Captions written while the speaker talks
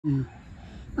Yeah.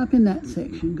 Up in that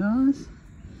section, guys.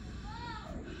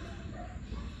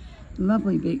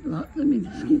 Lovely big lot. Let me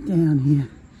just get down here.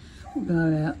 We'll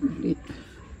go out a bit.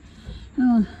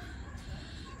 Come on.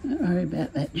 Don't worry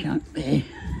about that chunk there.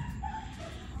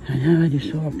 I know I just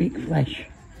saw a big flash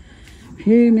a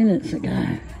few minutes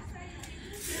ago.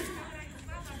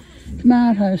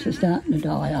 Tomatoes are starting to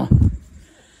die off.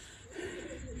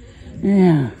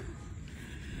 Now,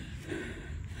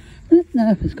 I don't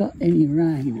know if it's got any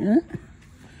rain in it.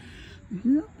 If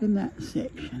you're up in that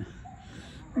section,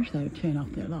 I wish they would turn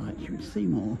off their lights, you would see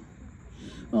more.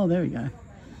 Oh, there we go.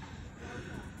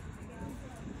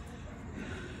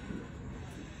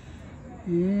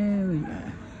 There we go.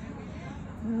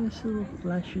 Those little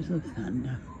flashes of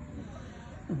thunder,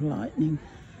 of lightning.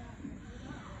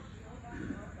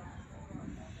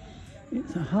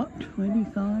 It's a hot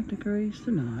 25 degrees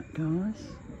tonight,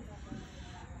 guys.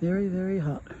 Very, very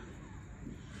hot.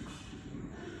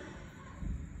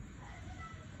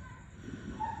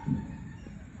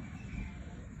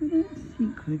 I don't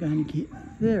think we're going to get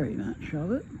very much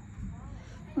of it.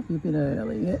 Might be a bit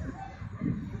early yet.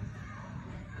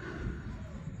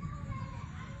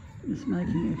 Just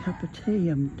making a cup of tea.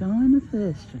 I'm dying of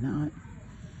thirst tonight.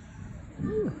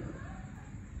 Ooh.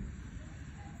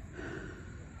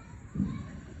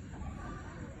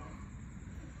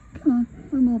 Come on,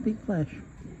 one more big flash.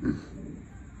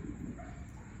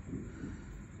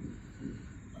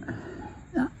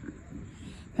 No.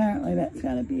 Apparently that's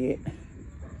going to be it.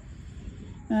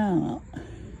 Oh well.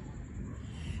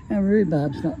 Our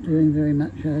rhubarb's not doing very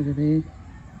much over there.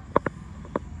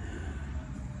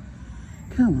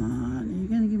 Come on, are you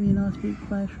going to give me a nice big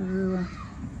flash of rhubarb?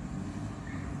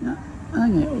 No,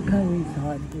 okay, we'll go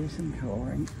inside and do some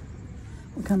drawing.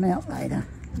 We'll come out later.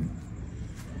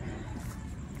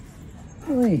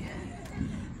 Boy,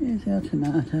 there's our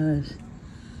tomatoes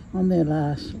on their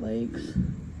last legs.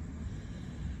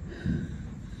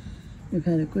 We've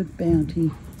had a good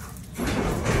bounty.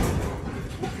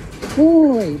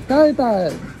 Boy,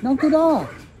 Bobo, knock it off.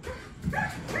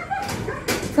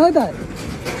 Bobo.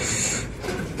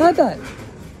 Bobo,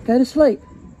 go to sleep.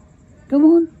 Come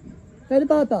on, go to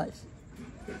Bobo's.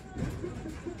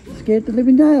 Scared the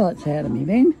living daylights out of me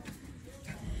then.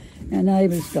 Our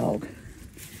neighbour's dog.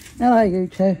 Hello, you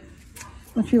two.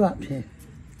 What you up to?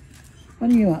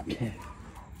 What are you up to?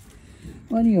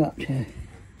 What are you up to?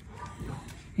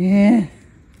 Yeah.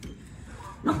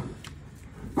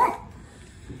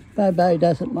 Bobo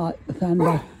doesn't like the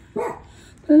thunder.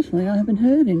 Personally, I haven't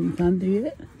heard any thunder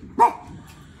yet.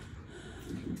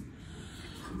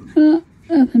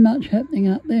 Nothing much happening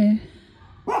up there.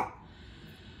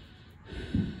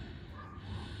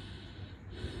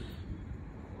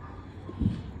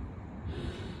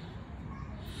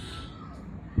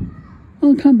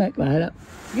 I'll come back later.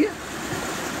 Yeah.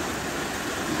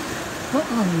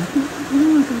 Uh-oh, you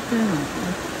don't want to go down.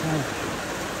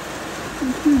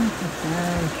 It's like a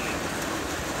flash.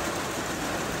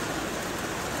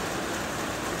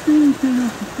 Turn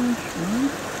off the flash,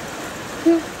 right?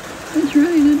 Yep, it's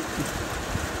raining.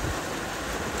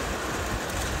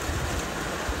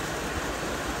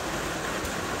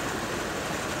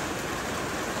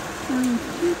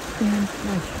 It's down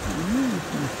flash.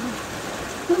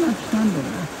 Not much thunder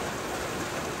though.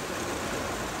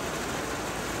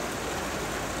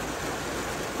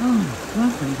 Oh, it's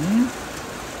lovely there.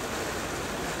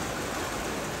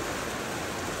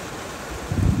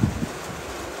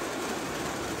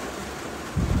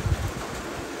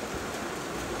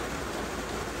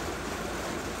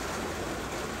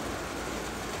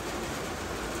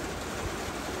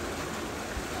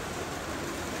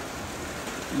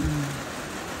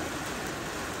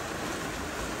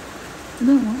 I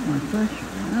don't want my flash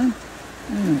on,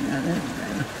 there we go, that's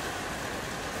better.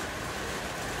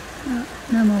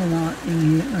 No more lightning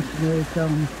here, it must have moved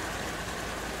on.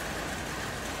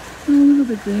 Oh, a little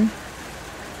bit there.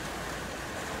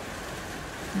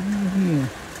 Over here.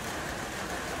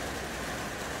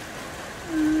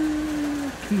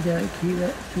 Okie dokie,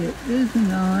 that's it. There's a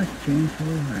nice gentle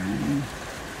rain.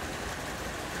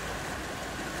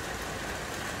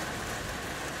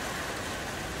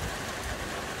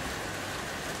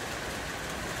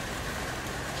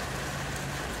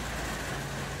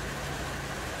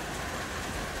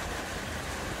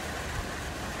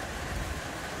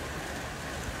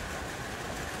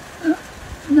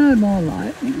 No more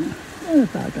lightning. What a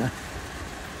bugger.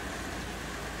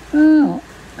 Well,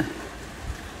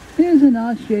 here's a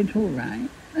nice gentle rain.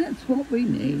 That's what we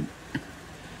need.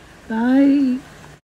 Bye.